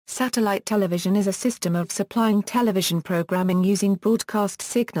Satellite television is a system of supplying television programming using broadcast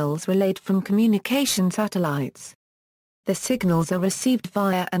signals relayed from communication satellites. The signals are received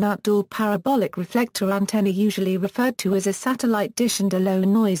via an outdoor parabolic reflector antenna, usually referred to as a satellite dish, and a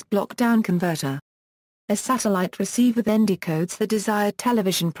low-noise block downconverter. A satellite receiver then decodes the desired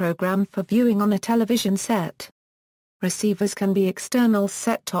television program for viewing on a television set. Receivers can be external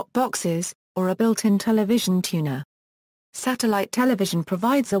set-top boxes, or a built-in television tuner. Satellite television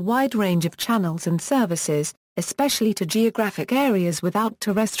provides a wide range of channels and services, especially to geographic areas without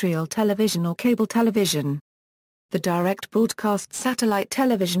terrestrial television or cable television. The direct broadcast satellite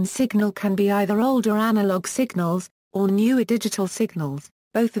television signal can be either older analog signals, or newer digital signals,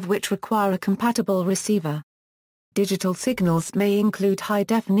 both of which require a compatible receiver. Digital signals may include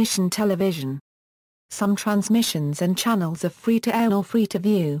high-definition television. Some transmissions and channels are free-to-air or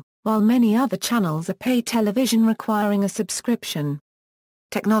free-to-view, while many other channels are pay television requiring a subscription.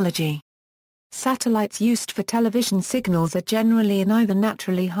 Technology. Satellites used for television signals are generally in either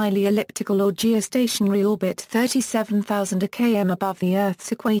naturally highly elliptical or geostationary orbit 37,000 km above the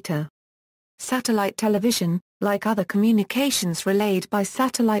Earth's equator. Satellite television, like other communications relayed by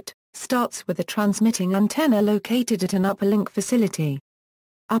satellite, starts with a transmitting antenna located at an uplink facility.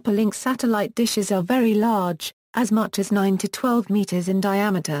 Uplink satellite dishes are very large, as much as 9 to 12 meters in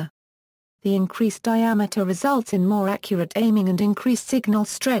diameter. The increased diameter results in more accurate aiming and increased signal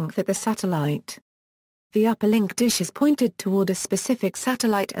strength at the satellite. The uplink dish is pointed toward a specific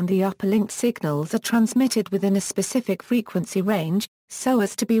satellite, and the uplink signals are transmitted within a specific frequency range, so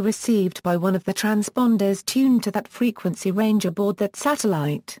as to be received by one of the transponders tuned to that frequency range aboard that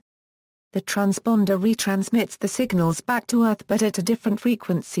satellite. The transponder retransmits the signals back to Earth, but at a different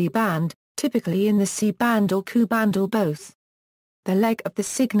frequency band, typically in the C-band or Ku-band or both. The leg of the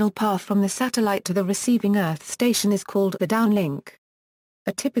signal path from the satellite to the receiving Earth station is called the downlink.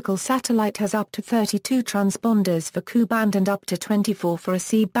 A typical satellite has up to 32 transponders for Ku-band and up to 24 for a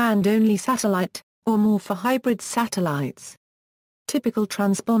C-band only satellite, or more for hybrid satellites. Typical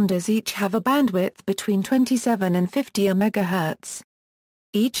transponders each have a bandwidth between 27 and 50 MHz.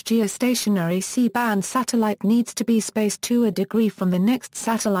 Each geostationary C-band satellite needs to be spaced to a degree from the next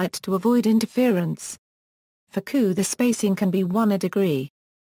satellite to avoid interference. For Ku, the spacing can be 1 degree.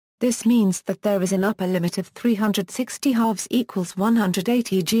 This means that there is an upper limit of 360 halves equals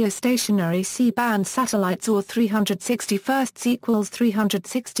 180 geostationary C-band satellites, or 360 firsts equals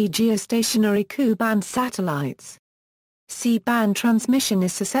 360 geostationary Ku-band satellites. C-band transmission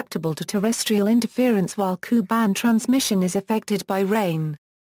is susceptible to terrestrial interference, while Ku-band transmission is affected by rain.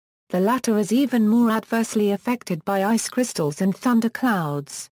 The latter is even more adversely affected by ice crystals and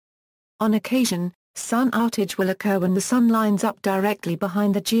thunderclouds. On occasion, sun outage will occur when the sun lines up directly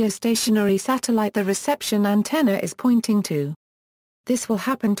behind the geostationary satellite the reception antenna is pointing to. This will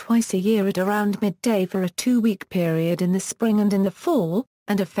happen twice a year at around midday for a 2-week period in the spring and in the fall,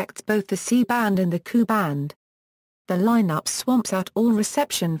 and affects both the C-band and the Ku-band. The lineup swamps out all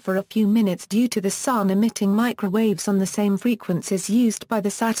reception for a few minutes due to the sun emitting microwaves on the same frequencies used by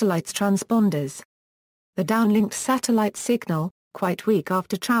the satellite's transponders. The downlinked satellite signal, quite weak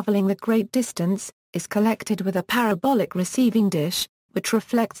after traveling the great distance, is collected with a parabolic receiving dish, which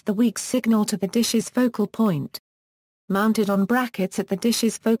reflects the weak signal to the dish's focal point. Mounted on brackets at the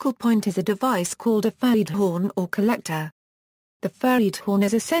dish's focal point is a device called a feed horn or collector. The feed horn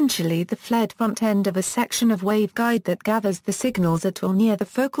is essentially the flared front end of a section of waveguide that gathers the signals at or near the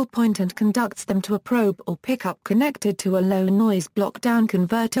focal point and conducts them to a probe or pickup connected to a low-noise block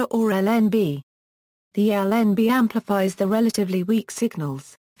downconverter or LNB. The LNB amplifies the relatively weak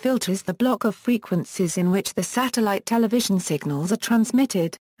signals, filters the block of frequencies in which the satellite television signals are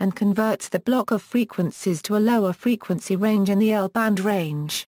transmitted, and converts the block of frequencies to a lower frequency range in the L-band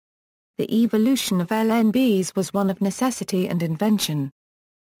range. The evolution of LNBs was one of necessity and invention.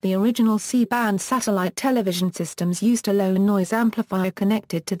 The original C-band satellite television systems used a low-noise amplifier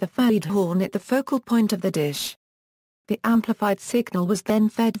connected to the feed horn at the focal point of the dish. The amplified signal was then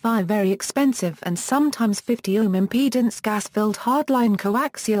fed via very expensive and sometimes 50 ohm impedance gas-filled hardline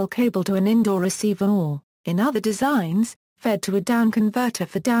coaxial cable to an indoor receiver or, in other designs, fed to a downconverter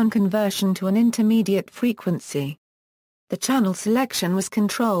for downconversion to an intermediate frequency. The channel selection was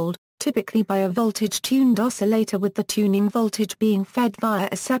controlled, typically by a voltage-tuned oscillator, with the tuning voltage being fed via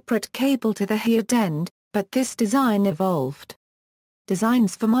a separate cable to the head end, but this design evolved.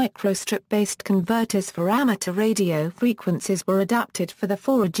 Designs for microstrip-based converters for amateur radio frequencies were adapted for the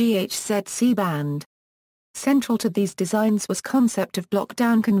 4 GHz C-band. Central to these designs was concept of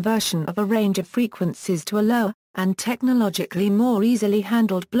block-down conversion of a range of frequencies to a lower, and technologically more easily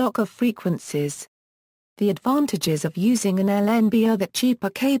handled block of frequencies. The advantages of using an LNB are that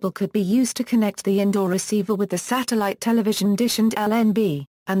cheaper cable could be used to connect the indoor receiver with the satellite television dish and LNB,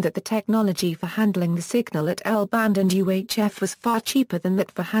 and that the technology for handling the signal at L-band and UHF was far cheaper than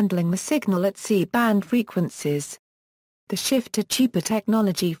that for handling the signal at C-band frequencies. The shift to cheaper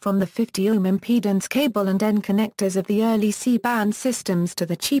technology from the 50-ohm impedance cable and N connectors of the early C-band systems to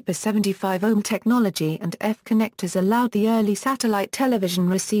the cheaper 75-ohm technology and F connectors allowed the early satellite television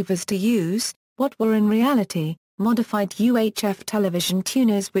receivers to use, what were in reality, modified UHF television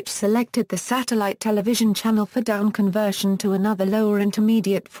tuners which selected the satellite television channel for downconversion to another lower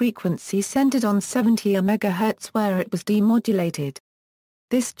intermediate frequency centered on 70 MHz where it was demodulated.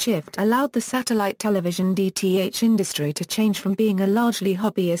 This shift allowed the satellite television DTH industry to change from being a largely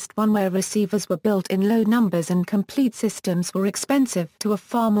hobbyist one where receivers were built in low numbers and complete systems were expensive to a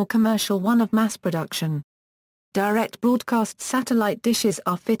far more commercial one of mass production. Direct broadcast satellite dishes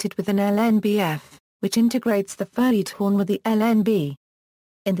are fitted with an LNBF, which integrates the feed horn with the LNB.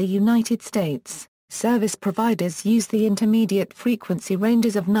 In the United States, service providers use the intermediate frequency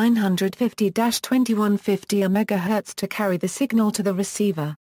ranges of 950-2150 MHz to carry the signal to the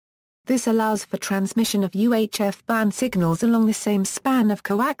receiver. This allows for transmission of UHF band signals along the same span of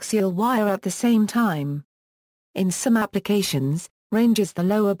coaxial wire at the same time. In some applications, ranges the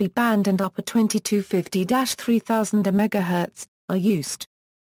lower B-band and upper 2250-3000 MHz are used.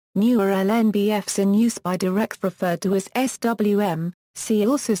 Newer LNBFs in use by Direct referred to as SWM, see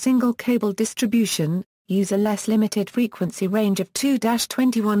also single cable distribution, use a less limited frequency range of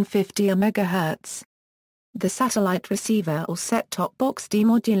 2-2150 MHz. The satellite receiver or set-top box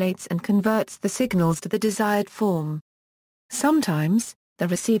demodulates and converts the signals to the desired form. Sometimes, the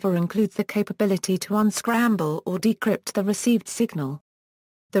receiver includes the capability to unscramble or decrypt the received signal.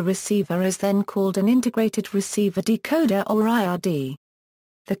 The receiver is then called an integrated receiver decoder or IRD.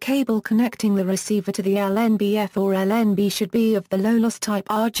 The cable connecting the receiver to the LNBF or LNB should be of the low-loss type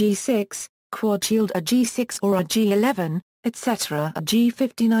RG6, quad-shield RG6 or RG11, etc.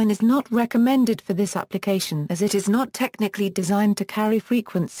 RG59 is not recommended for this application as it is not technically designed to carry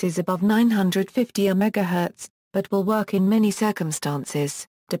frequencies above 950 MHz, but will work in many circumstances,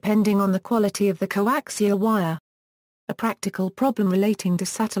 depending on the quality of the coaxial wire. A practical problem relating to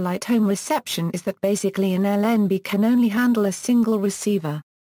satellite home reception is that basically an LNB can only handle a single receiver.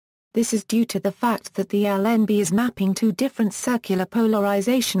 This is due to the fact that the LNB is mapping two different circular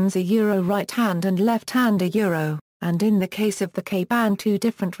polarizations a right-hand and left-hand a, and in the case of the K-band two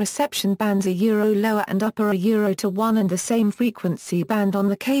different reception bands a lower and upper a to one and the same frequency band on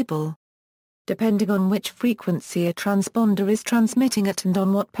the cable. Depending on which frequency a transponder is transmitting at and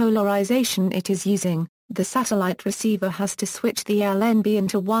on what polarization it is using, the satellite receiver has to switch the LNB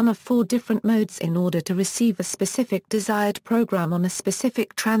into one of four different modes in order to receive a specific desired program on a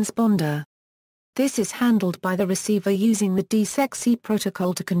specific transponder. This is handled by the receiver using the DSEC-C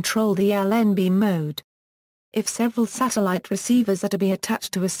protocol to control the LNB mode. If several satellite receivers are to be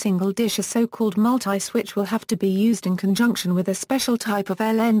attached to a single dish, a so-called multi-switch will have to be used in conjunction with a special type of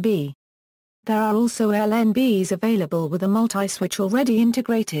LNB. There are also LNBs available with a multi-switch already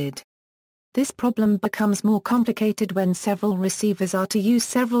integrated. This problem becomes more complicated when several receivers are to use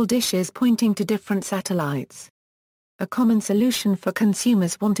several dishes pointing to different satellites. A common solution for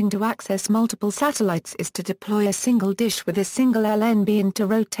consumers wanting to access multiple satellites is to deploy a single dish with a single LNB and to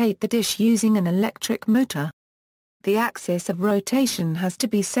rotate the dish using an electric motor. The axis of rotation has to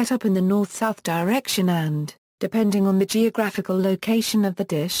be set up in the north-south direction and, depending on the geographical location of the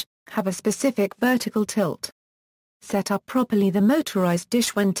dish, have a specific vertical tilt. Set up properly, the motorized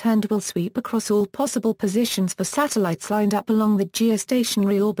dish when turned will sweep across all possible positions for satellites lined up along the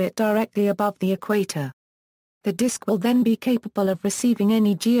geostationary orbit directly above the equator. The disk will then be capable of receiving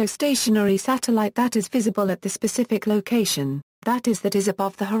any geostationary satellite that is visible at the specific location, that is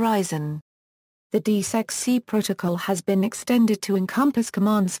above the horizon. The DSEC-C protocol has been extended to encompass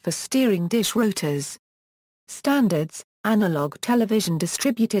commands for steering dish rotors. Standards: analog television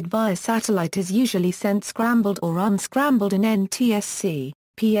distributed via satellite is usually sent scrambled or unscrambled in NTSC,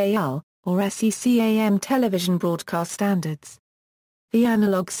 PAL, or SECAM television broadcast standards. The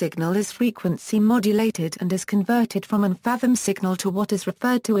analog signal is frequency modulated and is converted from an fathom signal to what is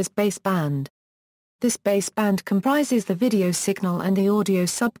referred to as baseband. This baseband comprises the video signal and the audio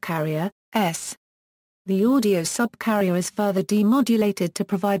subcarrier, S. The audio subcarrier is further demodulated to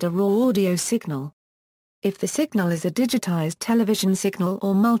provide a raw audio signal. If the signal is a digitized television signal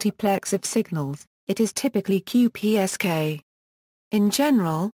or multiplex of signals, it is typically QPSK. In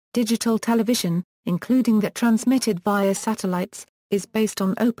general, digital television, including that transmitted via satellites, is based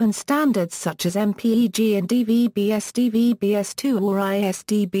on open standards such as MPEG and DVB-S, DVB-S2 or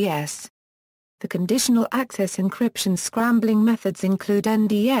ISDBS. The conditional access encryption scrambling methods include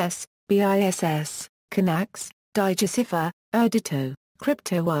NDS, BISS, Canax, DigiCipher, Erdito,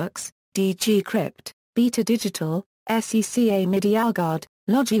 CryptoWorks, DGCrypt, Beta Digital, SECA MediaGuard,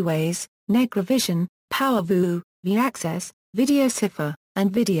 Logiways, Negravision, PowerView, VAccess, VideoCipher,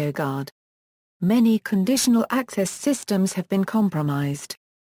 and VideoGuard. Many conditional access systems have been compromised.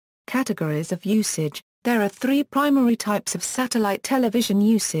 Categories of usage. There are three primary types of satellite television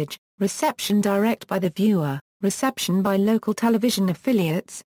usage: reception direct by the viewer, reception by local television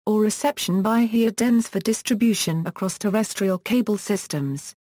affiliates, or reception by HDTVs for distribution across terrestrial cable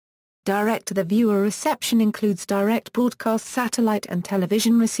systems. Direct-to-the-viewer reception includes direct broadcast satellite and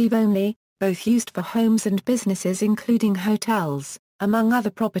television receive-only, both used for homes and businesses including hotels, among other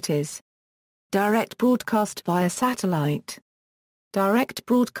properties. Direct broadcast via satellite. Direct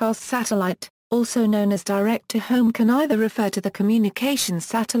broadcast satellite, also known as direct-to-home, can either refer to the communications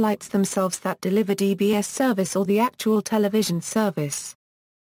satellites themselves that deliver DBS service or the actual television service.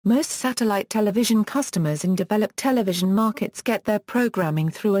 Most satellite television customers in developed television markets get their programming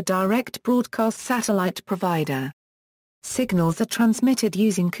through a direct broadcast satellite provider. Signals are transmitted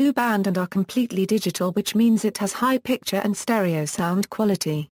using Ku-band and are completely digital, which means it has high picture and stereo sound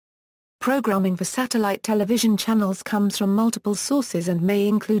quality. Programming for satellite television channels comes from multiple sources and may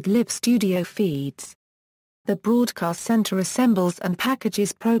include live studio feeds. The broadcast center assembles and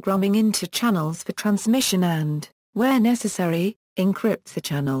packages programming into channels for transmission and, where necessary, encrypts the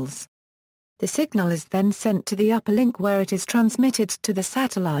channels. The signal is then sent to the upper link where it is transmitted to the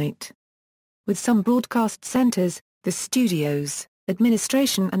satellite. With some broadcast centers, the studios,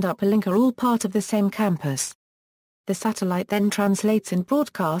 administration and upper link are all part of the same campus. The satellite then translates and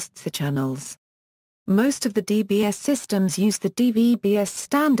broadcasts the channels. Most of the DBS systems use the DVB-S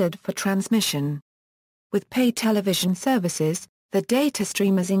standard for transmission. With pay television services, the data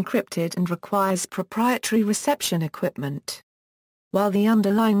stream is encrypted and requires proprietary reception equipment. While the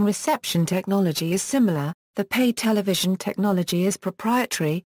underlying reception technology is similar, the pay television technology is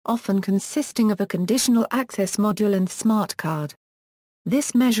proprietary, often consisting of a conditional access module and smart card.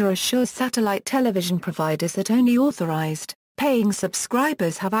 This measure assures satellite television providers that only authorized, paying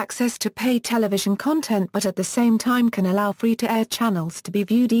subscribers have access to pay television content, but at the same time can allow free-to-air channels to be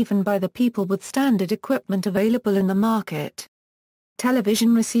viewed even by the people with standard equipment available in the market.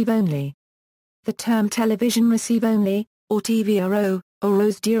 Television receive-only. The term television receive-only, or TVRO,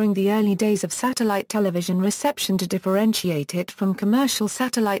 arose during the early days of satellite television reception to differentiate it from commercial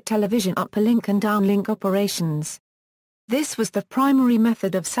satellite television uplink and downlink operations. This was the primary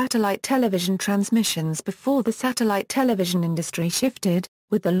method of satellite television transmissions before the satellite television industry shifted,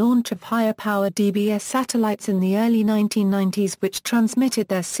 with the launch of higher-power DBS satellites in the early 1990s, which transmitted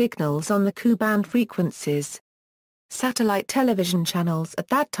their signals on the Ku-band frequencies. Satellite television channels at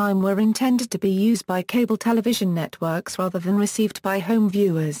that time were intended to be used by cable television networks rather than received by home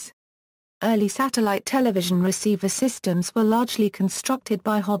viewers. Early satellite television receiver systems were largely constructed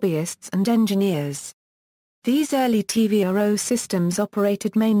by hobbyists and engineers. These early TVRO systems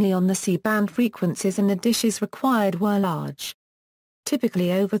operated mainly on the C-band frequencies, and the dishes required were large,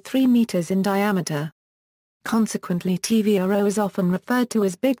 typically over 3 meters in diameter. Consequently, TVRO is often referred to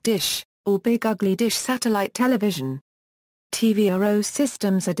as big dish, or big ugly dish satellite television. TVRO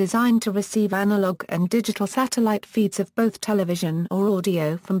systems are designed to receive analog and digital satellite feeds of both television or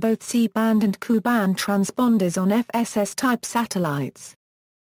audio from both C-band and Ku-band transponders on FSS-type satellites.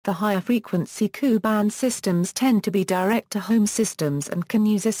 The higher frequency Ku-band systems tend to be direct-to-home systems and can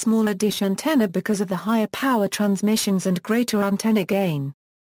use a smaller dish antenna because of the higher power transmissions and greater antenna gain.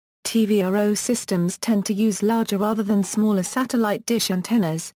 TVRO systems tend to use larger rather than smaller satellite dish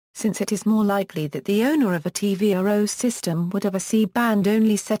antennas, since it is more likely that the owner of a TVRO system would have a C-band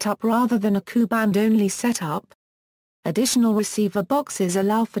only setup rather than a Ku-band only setup. Additional receiver boxes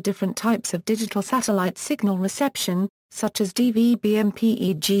allow for different types of digital satellite signal reception, such as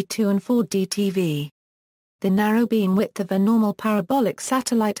DVB-MPEG-2 and 4D-TV. The narrow beam width of a normal parabolic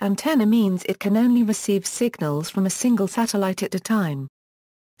satellite antenna means it can only receive signals from a single satellite at a time.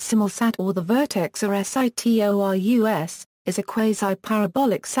 Simulsat, or the Vertex or SITORUS, is a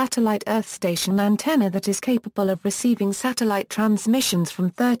quasi-parabolic satellite earth station antenna that is capable of receiving satellite transmissions from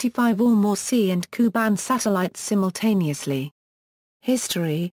 35 or more C and Ku-band satellites simultaneously.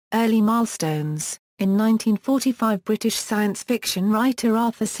 History, early milestones. In 1945, British science fiction writer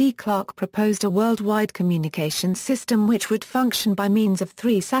Arthur C. Clarke proposed a worldwide communications system which would function by means of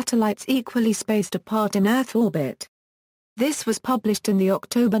 3 satellites equally spaced apart in Earth orbit. This was published in the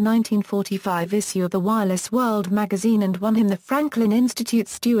October 1945 issue of the Wireless World magazine and won him the Franklin Institute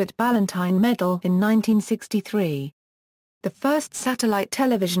Stuart Ballantine Medal in 1963. The first satellite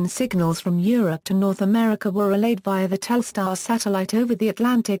television signals from Europe to North America were relayed via the Telstar satellite over the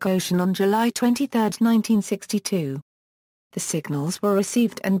Atlantic Ocean on July 23, 1962. The signals were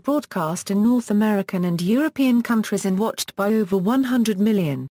received and broadcast in North American and European countries and watched by over 100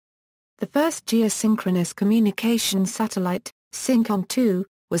 million. The first geosynchronous communication satellite, SYNCOM-2,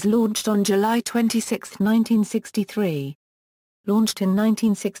 was launched on July 26, 1963. Launched in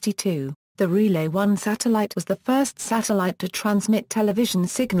 1962, the Relay 1 satellite was the first satellite to transmit television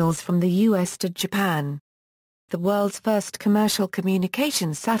signals from the U.S. to Japan. The world's first commercial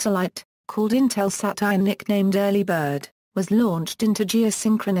communications satellite, called Intelsat and nicknamed Early Bird, was launched into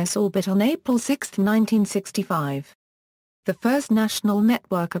geosynchronous orbit on April 6, 1965. The first national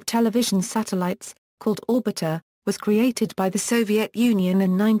network of television satellites, called Orbiter, was created by the Soviet Union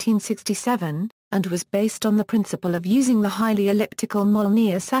in 1967, and was based on the principle of using the highly elliptical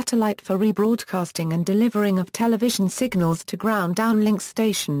Molniya satellite for rebroadcasting and delivering of television signals to ground downlink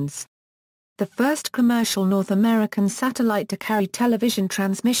stations. The first commercial North American satellite to carry television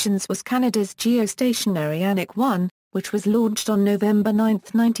transmissions was Canada's geostationary Anik 1, which was launched on November 9,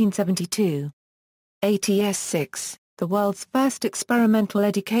 1972. ATS-6, the world's first experimental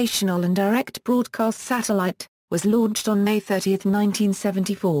educational and direct broadcast satellite, was launched on May 30,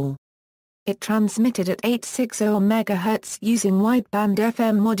 1974. It transmitted at 860 MHz using wideband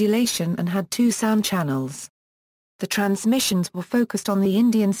FM modulation and had 2 sound channels. The transmissions were focused on the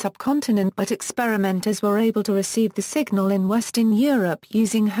Indian subcontinent, but experimenters were able to receive the signal in Western Europe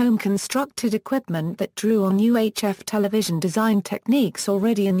using home-constructed equipment that drew on UHF television design techniques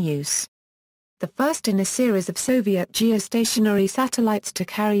already in use. The first in a series of Soviet geostationary satellites to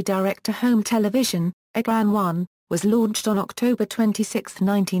carry direct-to-home television, Egran-1, was launched on October 26,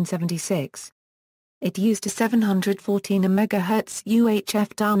 1976. It used a 714 MHz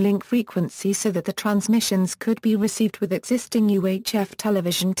UHF downlink frequency so that the transmissions could be received with existing UHF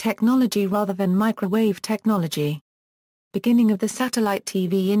television technology rather than microwave technology. Beginning of the satellite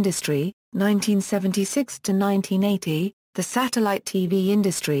TV industry, 1976 to 1980, the satellite TV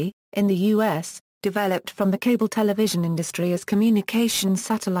industry, in the U.S., developed from the cable television industry as communication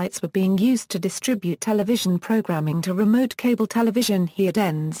satellites were being used to distribute television programming to remote cable television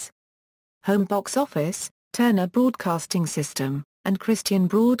headends. Home Box Office, Turner Broadcasting System, and Christian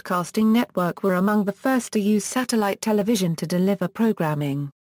Broadcasting Network were among the first to use satellite television to deliver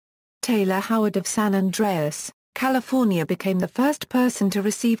programming. Taylor Howard of San Andreas, California became the first person to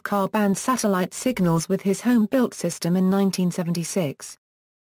receive Ka-band satellite signals with his home-built system in 1976.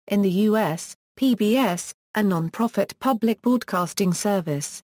 In the U.S., PBS, a non-profit public broadcasting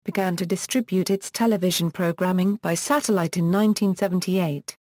service, began to distribute its television programming by satellite in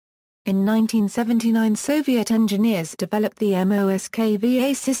 1978. In 1979, Soviet engineers developed the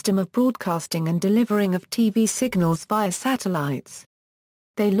MOSKVA system of broadcasting and delivering of TV signals via satellites.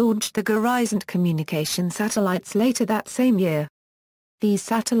 They launched the Gorizont communication satellites later that same year. These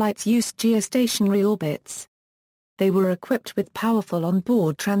satellites used geostationary orbits. They were equipped with powerful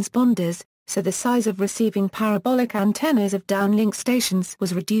onboard transponders, so the size of receiving parabolic antennas of downlink stations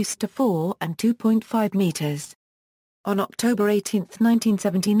was reduced to 4 and 2.5 meters. On October 18,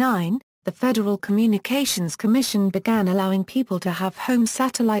 1979, the Federal Communications Commission began allowing people to have home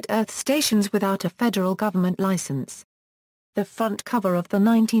satellite Earth stations without a federal government license. The front cover of the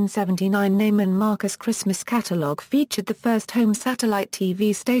 1979 Neiman Marcus Christmas catalog featured the first home satellite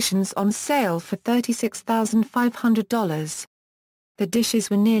TV stations on sale for $36,500. The dishes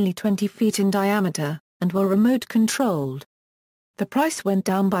were nearly 20 feet in diameter, and were remote-controlled. The price went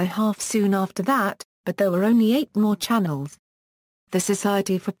down by half soon after that, but there were only 8 more channels. The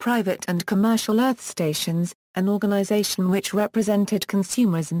Society for Private and Commercial Earth Stations, an organization which represented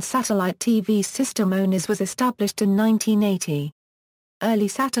consumers and satellite TV system owners, was established in 1980. Early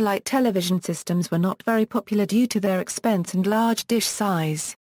satellite television systems were not very popular due to their expense and large dish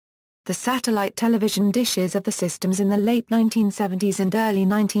size. The satellite television dishes of the systems in the late 1970s and early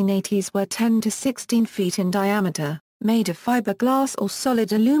 1980s were 10 to 16 feet in diameter, made of fiberglass or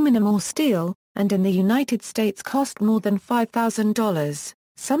solid aluminum or steel, and in the United States cost more than $5,000,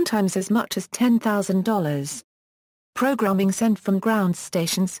 sometimes as much as $10,000. Programming sent from ground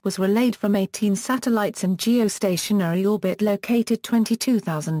stations was relayed from 18 satellites in geostationary orbit located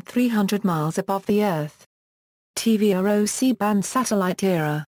 22,300 miles above the Earth. TVRO C-band satellite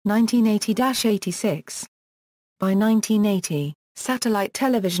era, 1980-86. By 1980, satellite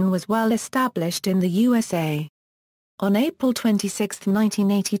television was well established in the USA. On April 26,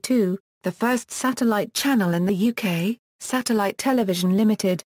 1982, the first satellite channel in the UK, Satellite Television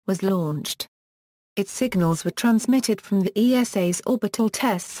Limited, was launched. Its signals were transmitted from the ESA's orbital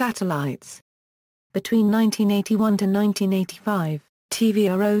test satellites. Between 1981 to 1985,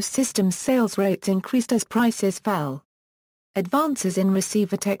 TVRO systems sales rates increased as prices fell. Advances in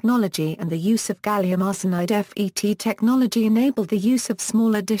receiver technology and the use of gallium arsenide FET technology enabled the use of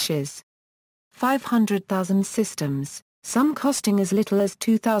smaller dishes. 500,000 systems, some costing as little as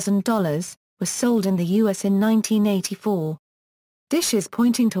 $2,000, were sold in the U.S. in 1984. Dishes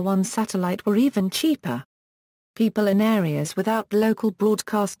pointing to one satellite were even cheaper. People in areas without local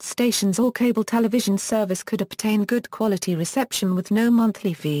broadcast stations or cable television service could obtain good quality reception with no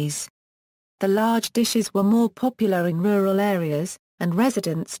monthly fees. The large dishes were more popular in rural areas, and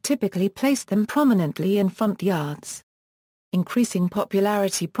residents typically placed them prominently in front yards. Increasing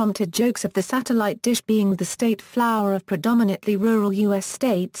popularity prompted jokes of the satellite dish being the state flower of predominantly rural U.S.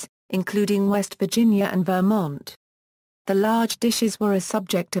 states, including West Virginia and Vermont. The large dishes were a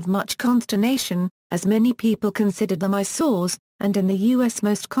subject of much consternation, as many people considered them eyesores, and in the U.S.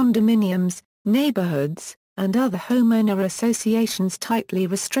 most condominiums, neighborhoods, and other homeowner associations tightly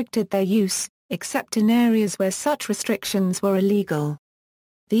restricted their use, except in areas where such restrictions were illegal.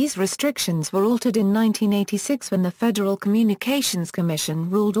 These restrictions were altered in 1986 when the Federal Communications Commission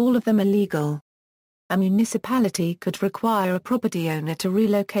ruled all of them illegal. A municipality could require a property owner to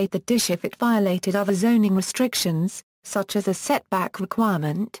relocate the dish if it violated other zoning restrictions, such as a setback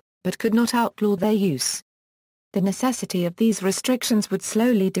requirement, but could not outlaw their use. The necessity of these restrictions would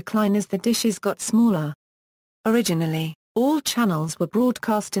slowly decline as the dishes got smaller. Originally, all channels were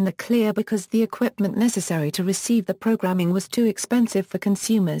broadcast in the clear because the equipment necessary to receive the programming was too expensive for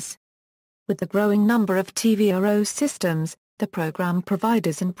consumers. With the growing number of TVRO systems, the program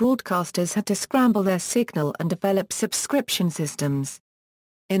providers and broadcasters had to scramble their signal and develop subscription systems.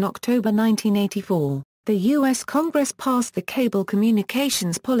 In October 1984, the U.S. Congress passed the Cable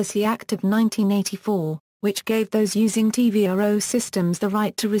Communications Policy Act of 1984, which gave those using TVRO systems the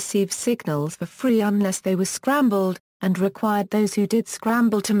right to receive signals for free unless they were scrambled, and required those who did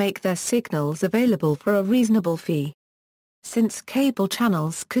scramble to make their signals available for a reasonable fee. Since cable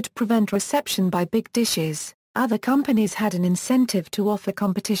channels could prevent reception by big dishes, other companies had an incentive to offer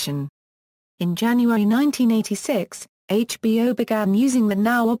competition. In January 1986, HBO began using the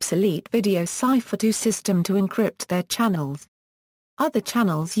now obsolete Video Cipher 2 system to encrypt their channels. Other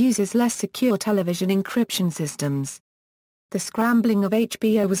channels uses less secure television encryption systems. The scrambling of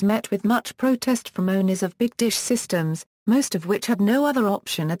HBO was met with much protest from owners of big dish systems, most of which had no other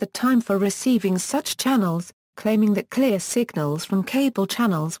option at the time for receiving such channels, claiming that clear signals from cable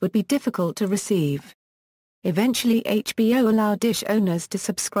channels would be difficult to receive. Eventually HBO allowed dish owners to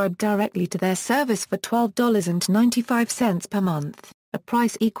subscribe directly to their service for $12.95 per month, a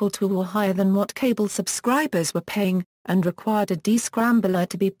price equal to or higher than what cable subscribers were paying, and required a descrambler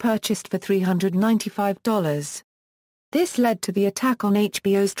to be purchased for $395. This led to the attack on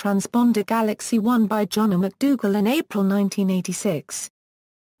HBO's transponder Galaxy 1 by John McDougall in April 1986.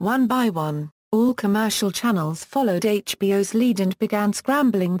 One by one, all commercial channels followed HBO's lead and began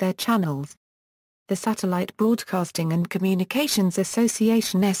scrambling their channels. The Satellite Broadcasting and Communications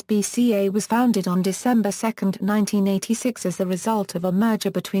Association (SBCA) was founded on December 2, 1986 as the result of a merger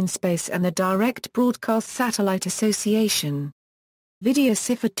between Space and the Direct Broadcast Satellite Association. Video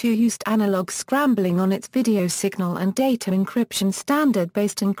Cipher 2 used analog scrambling on its video signal and data encryption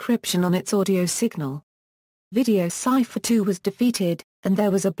standard-based encryption on its audio signal. Video Cipher 2 was defeated, and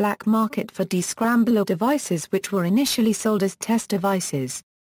there was a black market for descrambler devices which were initially sold as test devices.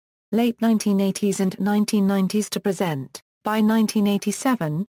 Late 1980s and 1990s to present. By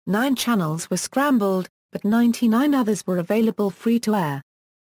 1987, 9 channels were scrambled, but 99 others were available free-to-air.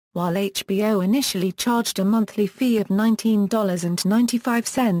 While HBO initially charged a monthly fee of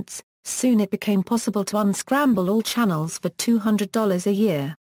 $19.95, soon it became possible to unscramble all channels for $200 a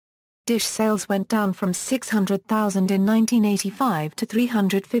year. Dish sales went down from 600,000 in 1985 to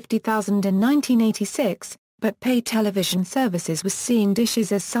 350,000 in 1986, but pay television services was seeing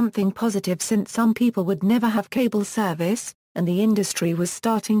dishes as something positive since some people would never have cable service, and the industry was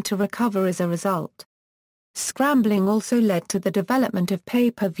starting to recover as a result. Scrambling also led to the development of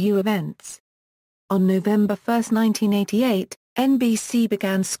pay-per-view events. On November 1, 1988, NBC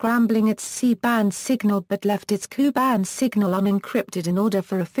began scrambling its C-band signal but left its Q-band signal unencrypted in order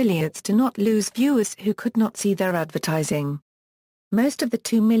for affiliates to not lose viewers who could not see their advertising. Most of the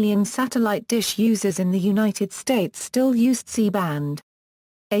 2 million satellite dish users in the United States still used C-band.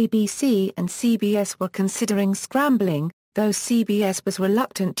 ABC and CBS were considering scrambling, though CBS was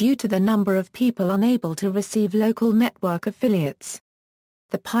reluctant due to the number of people unable to receive local network affiliates.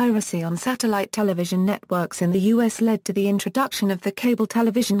 The piracy on satellite television networks in the U.S. led to the introduction of the Cable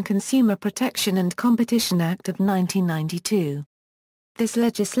Television Consumer Protection and Competition Act of 1992. This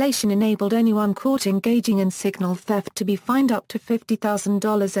legislation enabled anyone caught engaging in signal theft to be fined up to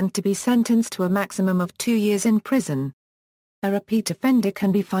 $50,000 and to be sentenced to a maximum of 2 years in prison. A repeat offender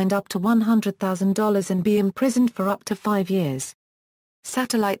can be fined up to $100,000 and be imprisoned for up to 5 years.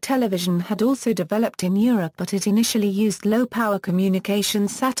 Satellite television had also developed in Europe, but it initially used low-power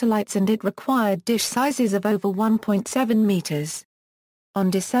communications satellites and it required dish sizes of over 1.7 meters. On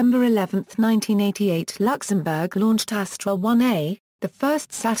December 11, 1988, Luxembourg launched Astra 1A, the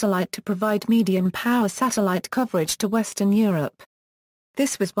first satellite to provide medium-power satellite coverage to Western Europe.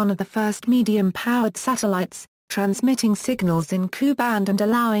 This was one of the first medium-powered satellites, transmitting signals in Ku-band and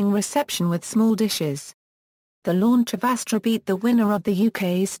allowing reception with small dishes. The launch of Astra beat the winner of the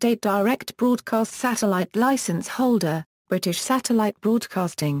UK's state direct broadcast satellite licence holder, British Satellite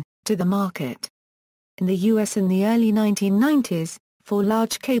Broadcasting, to the market. In the US in the early 1990s, 4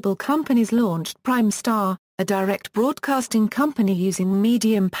 large cable companies launched Primestar, a direct broadcasting company using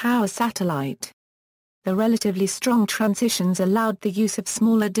medium-power satellite. The relatively strong transitions allowed the use of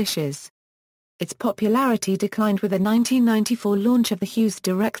smaller dishes. Its popularity declined with the 1994 launch of the Hughes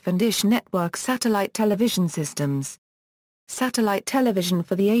Direct and Dish Network satellite television systems. Satellite Television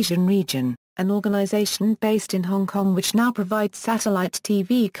for the Asian Region, an organization based in Hong Kong which now provides satellite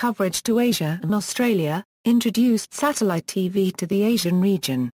TV coverage to Asia and Australia, introduced satellite TV to the Asian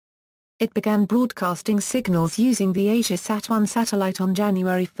region. It began broadcasting signals using the AsiaSat-1 satellite on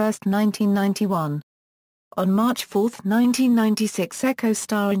January 1, 1991. On March 4, 1996,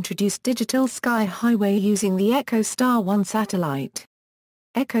 EchoStar introduced Digital Sky Highway using the EchoStar 1 satellite.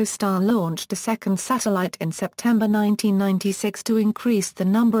 EchoStar launched a second satellite in September 1996 to increase the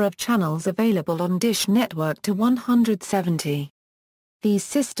number of channels available on Dish Network to 170. These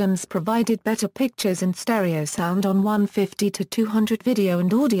systems provided better pictures and stereo sound on 150 to 200 video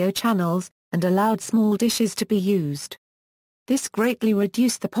and audio channels, and allowed small dishes to be used. This greatly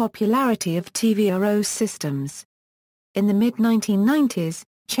reduced the popularity of TVRO systems. In the mid-1990s,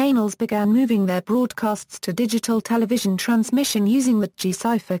 channels began moving their broadcasts to digital television transmission using the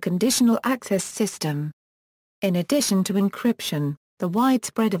G-Cipher conditional access system. In addition to encryption, the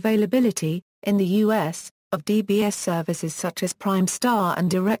widespread availability, in the U.S., of DBS services such as Primestar and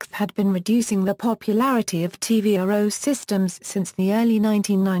DirecTV had been reducing the popularity of TVRO systems since the early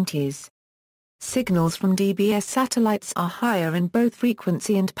 1990s. Signals from DBS satellites are higher in both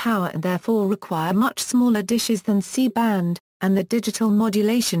frequency and power and therefore require much smaller dishes than C-band, and the digital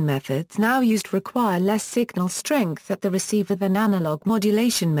modulation methods now used require less signal strength at the receiver than analog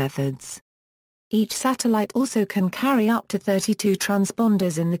modulation methods. Each satellite also can carry up to 32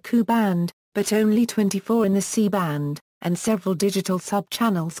 transponders in the Ku-band, but only 24 in the C-band, and several digital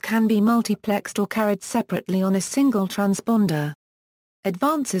sub-channels can be multiplexed or carried separately on a single transponder.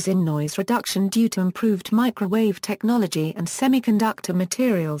 Advances in noise reduction due to improved microwave technology and semiconductor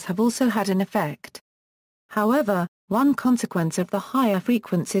materials have also had an effect. However, one consequence of the higher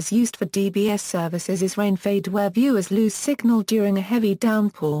frequencies used for DBS services is rain fade, where viewers lose signal during a heavy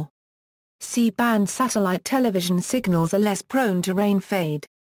downpour. C-band satellite television signals are less prone to rain fade.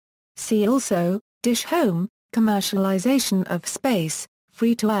 See also, Dish Home, commercialization of space,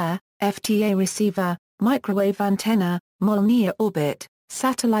 free-to-air, FTA receiver, microwave antenna, MOL near orbit,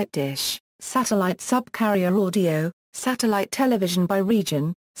 satellite dish, satellite subcarrier audio, satellite television by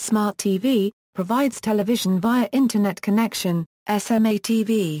region, smart TV, provides television via internet connection, SMA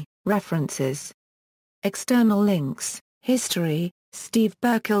TV, references. External links, history, Steve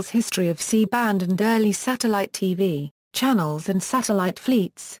Burkill's History of C-band and Early Satellite TV, Channels and Satellite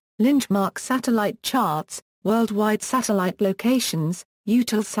Fleets, Lynchmark Satellite Charts, Worldwide Satellite Locations,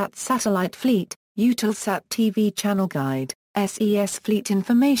 Eutelsat Satellite Fleet, Eutelsat TV Channel Guide, SES Fleet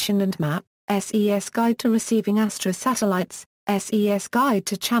Information and Map, SES Guide to Receiving Astra Satellites, SES Guide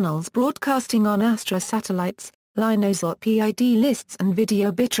to Channels Broadcasting on Astra Satellites, Linosat PID lists and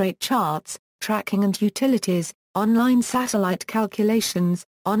video bitrate charts, tracking and utilities, online satellite calculations,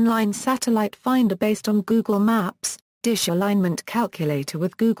 online satellite finder based on Google Maps, dish alignment calculator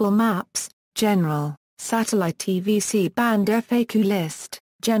with Google Maps, general, satellite TV C-band FAQ list,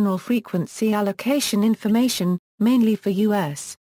 general frequency allocation information, mainly for U.S.